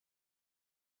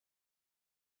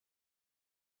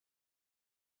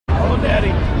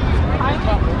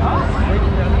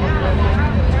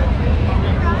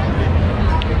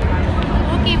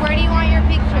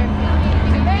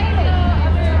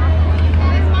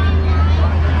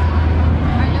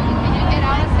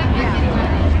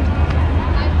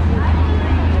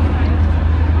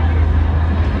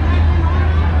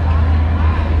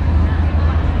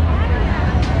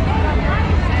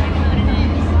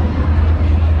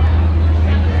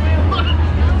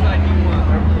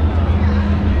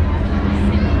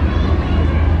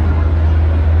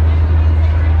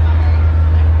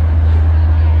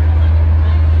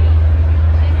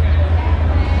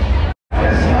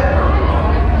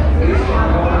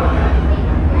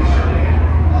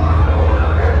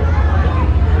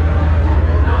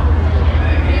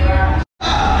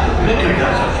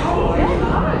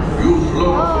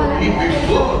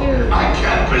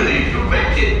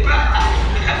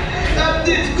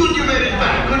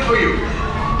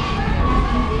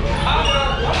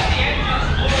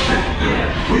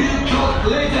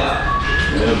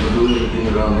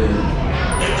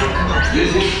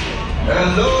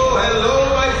Hello,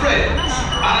 hello, my friends.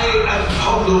 I am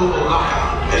Paulo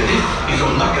Onaka, and this is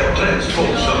Onaka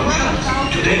Transport Solutions.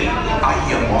 Today, I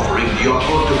am offering the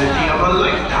opportunity of a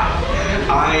lifetime.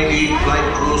 I need flight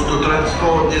crews to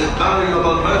transport this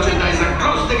valuable merchandise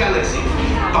across the galaxy.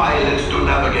 Pilots to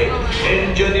navigate,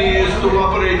 engineers to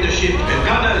operate the ship, and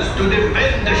gunners to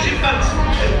defend the shipments.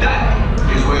 And that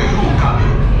is where you come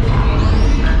in.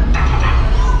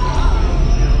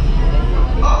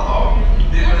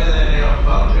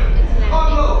 Falcon. On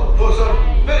loan for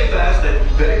some very fast and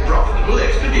very profitable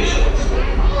expeditions.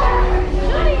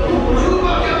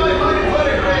 Chewbacca, my fine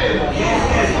friend!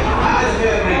 Yes, as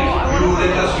Henry, you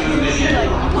let us use the ship.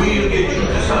 We'll get you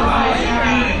the supplies you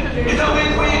need. It's a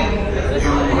win-win.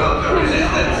 You help the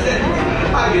resistance, and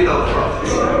I get all the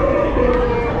profits.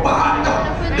 But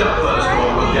the first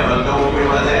one will never know we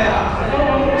were there.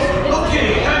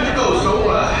 Okay, time to go, so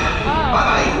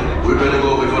bye-bye. We better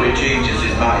go before he changes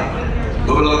his mind.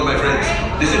 Move along, my friends.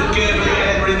 Listen carefully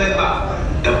and remember,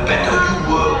 the better you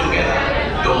work together,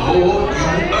 the more you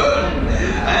earn.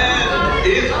 And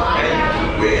if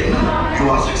and when you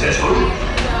are successful,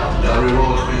 the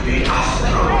rewards will be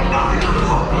astronomical.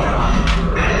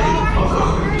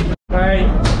 Alright,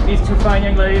 these two fine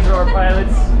young ladies are our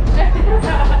pilots.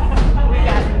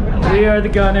 We are the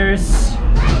gunners.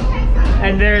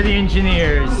 And they're the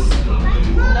engineers.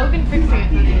 Logan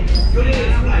fixing it.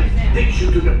 Today's flight takes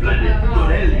you to the planet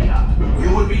Dorelia. You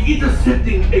will be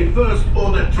intercepting a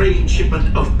first-order train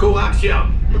shipment of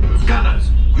coaxium. Gunners,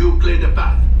 you clear the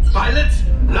path. Pilots,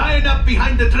 line up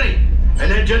behind the train.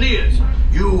 And engineers,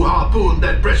 you harpoon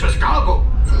that precious cargo.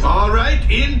 All right,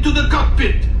 into the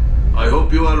cockpit. I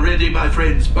hope you are ready, my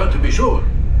friends, but to be sure,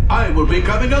 I will be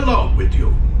coming along with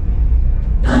you.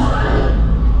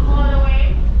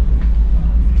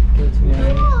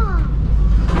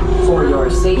 For your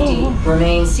safety,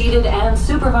 remain seated and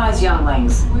supervise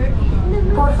younglings.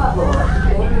 Por favor.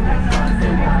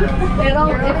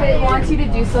 If it wants you to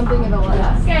do something, it'll let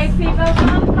us. Okay, people,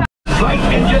 come. Flight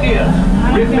engineers,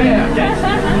 prepare desk.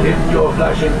 Hit your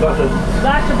flashing button.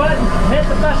 Flash the button. Hit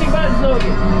the flashing buttons,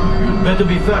 Logan. Better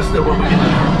be faster when we get to the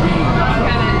green.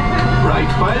 Right,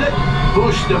 pilot,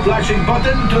 push the flashing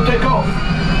button to take off.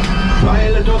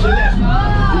 Pilot on the left,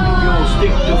 move your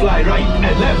stick to fly right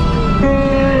and left.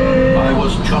 I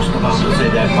was just about to say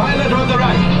that. Pilot on the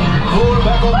right, pull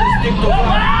back on the stick to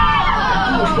fly.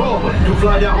 And push forward to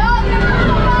fly down.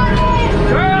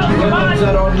 Girls, come on. Weapons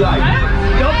are online.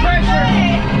 No pressure.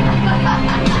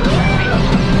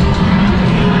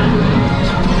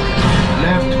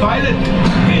 Left pilot,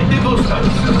 hit the boosters.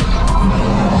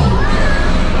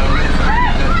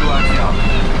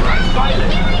 Right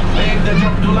pilot, make the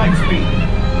jump to light speed.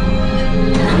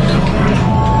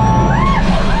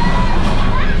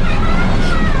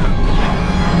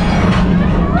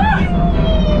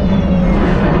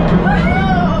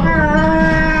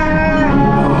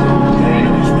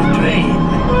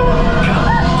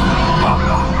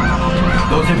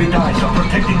 Those heavy ties are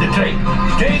protecting the train.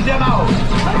 Take them out.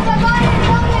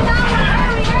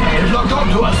 It's locked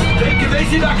onto us. Take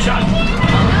evasive action.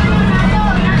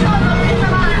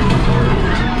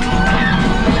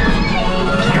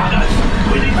 Gunners,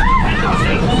 we need to defend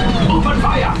ourselves. Open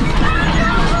fire.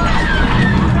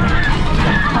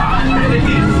 There it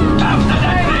is. After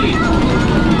that train.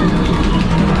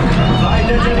 Flight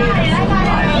engineers.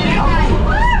 Fire the harpoon.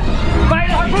 Fire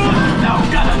the harpoon. Now,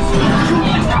 gunners, shoot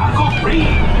the cargo free.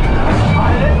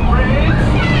 Pilot brakes.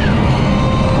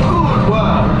 Good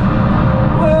work.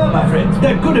 Well, my friends,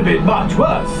 that could have been much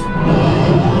worse.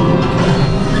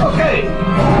 Okay,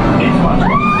 it's much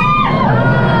worse.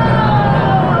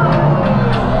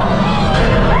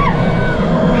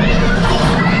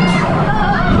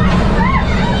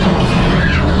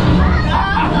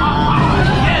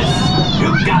 Yes, you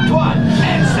got one.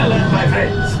 Excellent, my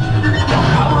friends. Now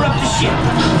power up the ship.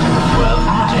 Well,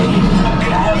 I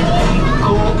grab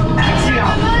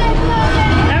coaxium.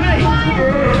 Emily!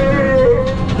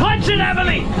 Punch it,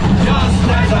 Emily! Just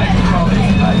as I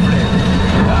promised, my friend.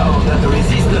 Now that the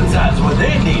resistance has what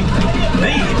they need,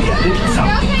 maybe a little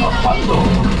something of bundle.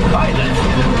 Pilots,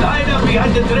 line up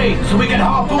behind the train so we can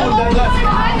harpoon them left.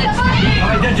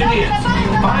 Flight engineers,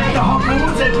 find the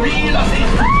harpoons and reel us in.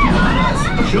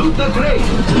 Shoot the train.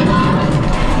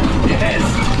 Yes,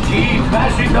 keep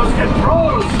mashing those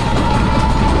controls.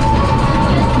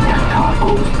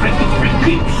 Harpoons,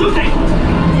 keep shooting.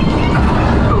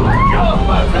 Good job,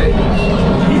 my friend.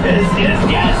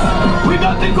 Yes. We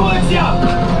got the coaxium.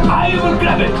 I will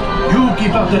grab it. You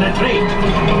keep up to the train.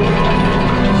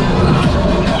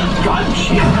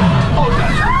 Gunship. Oh,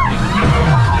 that's right.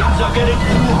 Things are getting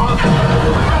too hot.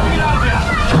 Get out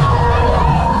there.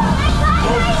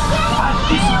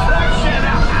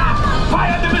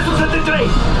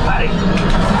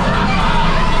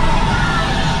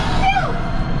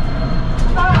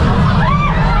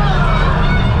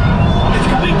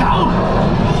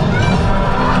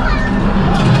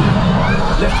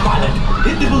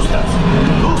 Hit the boosters.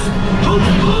 Boost,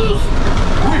 boost, boost.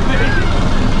 We made it.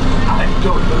 I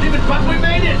don't believe it, but we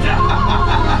made it.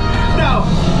 Now,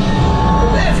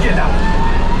 let's get out.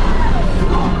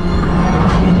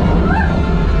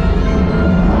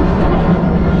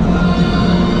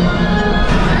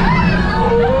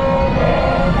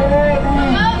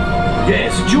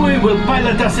 Yes, Chewie will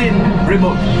pilot us in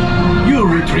remotely. You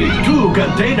retrieve 2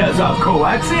 containers of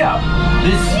coaxium.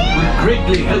 This will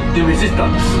greatly help the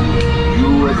resistance.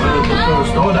 You have heard the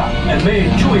First Order and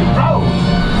made Chewie proud.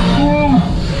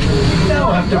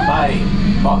 Now, after my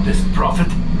modest profit,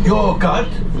 your cut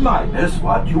minus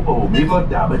what you owe me for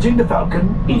damaging the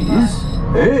Falcon is,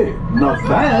 hey, not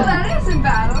bad. That isn't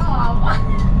bad at all.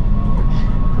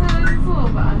 That is a little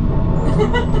bad.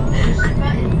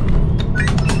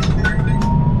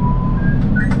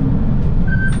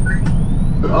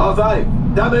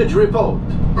 R5, damage report.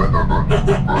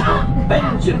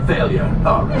 Engine failure.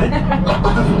 All right.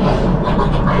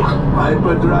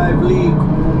 Hyperdrive leak.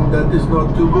 That is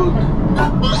not too good.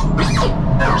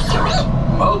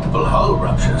 Multiple hull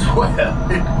ruptures. Well,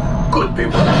 it could be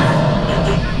worse.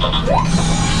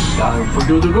 Time for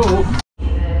you to go.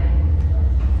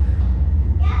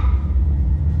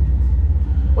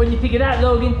 What did you think of that,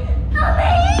 Logan?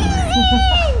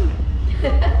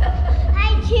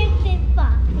 I chipped it,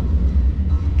 Poppy.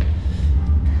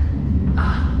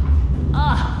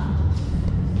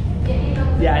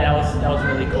 Yeah, that was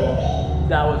really cool.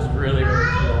 That was really cool.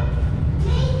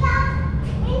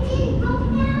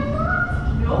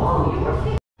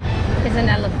 It's an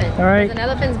elephant. All right. An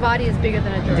elephant's body is bigger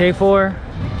than a giraffe. Day 4,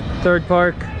 3rd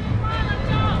park.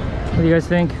 What do you guys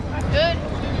think? Good.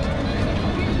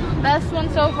 Best one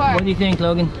so far. What do you think,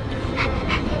 Logan?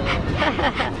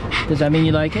 Does that mean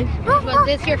you like it? Was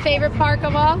this your favorite park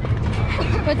of all?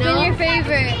 What's been your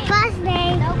favorite? First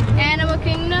day. Animal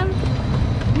Kingdom?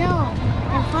 No.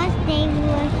 The first day we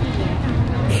were here.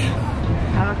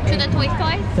 To the Toy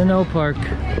Story? The No Park. This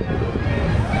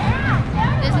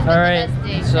has been All right, the best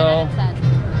day. so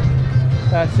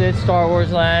that's it, Star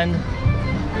Wars Land.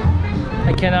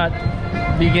 I cannot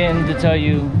begin to tell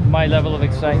you my level of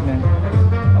excitement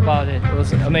about it. It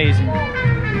was amazing.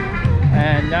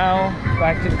 And now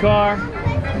back to the car.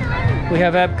 We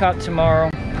have Epcot tomorrow.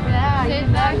 Yeah,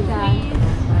 sit back, please.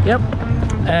 Yep.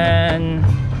 And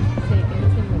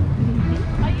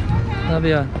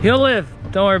he'll live.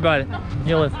 Don't worry about it.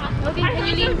 He'll live. Logan, can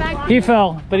you lean back? He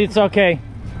fell, but it's okay.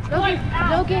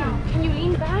 Logan, can you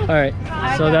lean back? All right.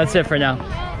 So that's it for now.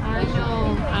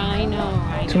 I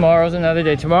know. Tomorrow's another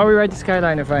day. Tomorrow we ride the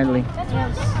Skyliner finally.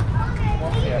 Yes.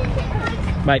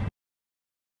 Bye.